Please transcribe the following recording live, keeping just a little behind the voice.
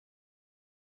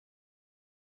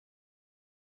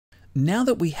Now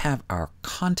that we have our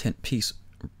content piece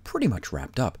pretty much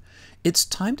wrapped up, it's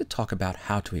time to talk about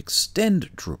how to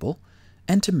extend Drupal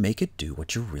and to make it do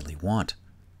what you really want.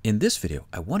 In this video,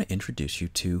 I want to introduce you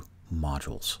to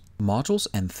modules. Modules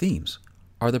and themes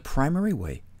are the primary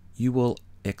way you will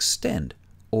extend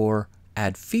or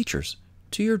add features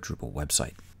to your Drupal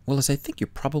website. Well, as I think you're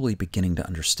probably beginning to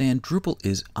understand, Drupal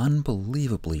is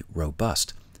unbelievably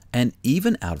robust. And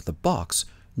even out of the box,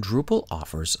 Drupal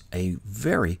offers a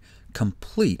very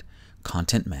complete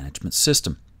content management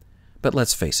system. But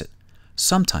let's face it,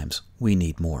 sometimes we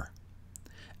need more.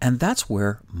 And that's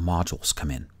where modules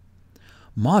come in.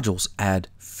 Modules add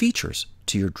features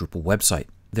to your Drupal website.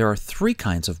 There are three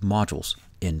kinds of modules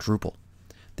in Drupal.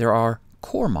 There are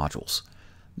core modules.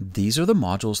 These are the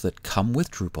modules that come with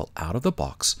Drupal out of the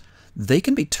box. They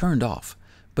can be turned off,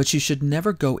 but you should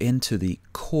never go into the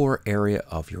core area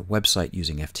of your website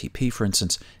using FTP, for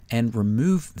instance, and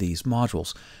remove these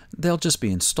modules. They'll just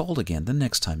be installed again the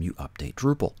next time you update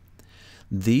Drupal.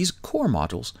 These core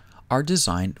modules are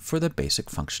designed for the basic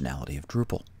functionality of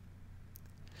Drupal.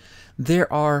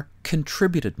 There are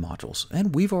contributed modules,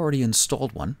 and we've already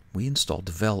installed one. We installed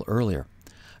Devel earlier.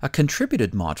 A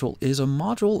contributed module is a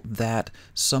module that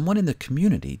someone in the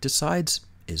community decides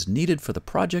is needed for the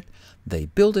project. They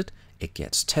build it, it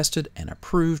gets tested and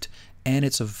approved, and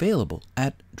it's available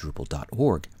at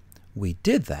Drupal.org. We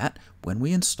did that when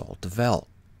we installed Devel.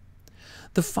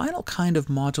 The final kind of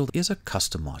module is a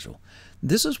custom module.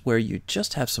 This is where you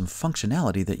just have some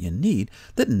functionality that you need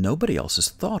that nobody else has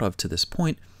thought of to this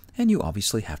point, and you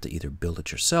obviously have to either build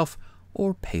it yourself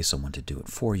or pay someone to do it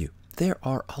for you. There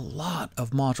are a lot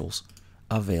of modules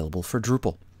available for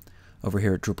Drupal. Over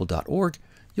here at Drupal.org,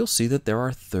 you'll see that there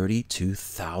are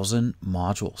 32,000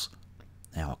 modules.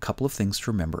 Now, a couple of things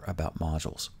to remember about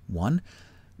modules. One,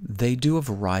 they do a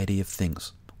variety of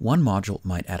things. One module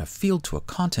might add a field to a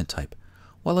content type,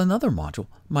 while another module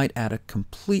might add a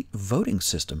complete voting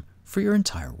system for your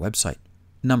entire website.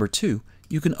 Number two,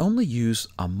 you can only use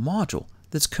a module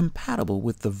that's compatible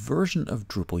with the version of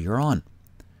Drupal you're on.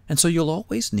 And so you'll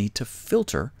always need to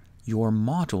filter your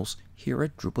modules here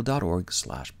at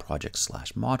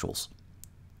Drupal.org/project/modules.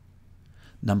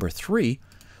 Number three,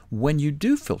 when you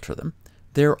do filter them,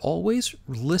 they're always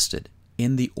listed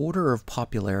in the order of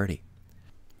popularity.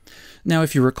 Now,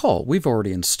 if you recall, we've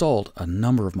already installed a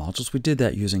number of modules. We did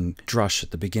that using Drush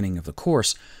at the beginning of the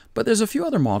course, but there's a few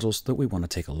other modules that we want to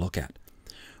take a look at.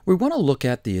 We want to look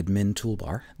at the admin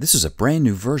toolbar. This is a brand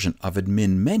new version of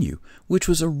admin menu, which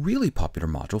was a really popular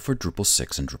module for Drupal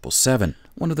 6 and Drupal 7.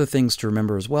 One of the things to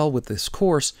remember as well with this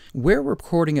course, we're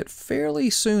recording it fairly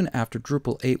soon after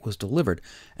Drupal 8 was delivered,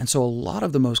 and so a lot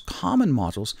of the most common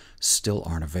modules still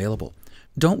aren't available.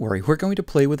 Don't worry, we're going to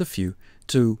play with a few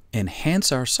to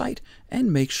enhance our site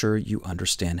and make sure you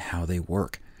understand how they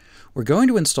work. We're going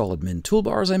to install admin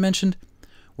toolbar, as I mentioned.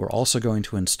 We're also going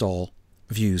to install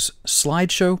Views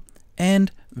slideshow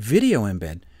and video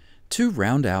embed to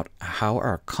round out how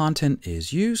our content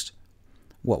is used,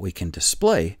 what we can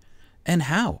display, and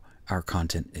how our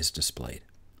content is displayed.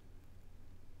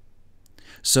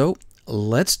 So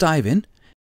let's dive in.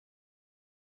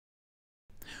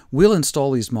 We'll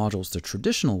install these modules the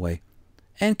traditional way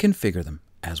and configure them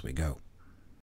as we go.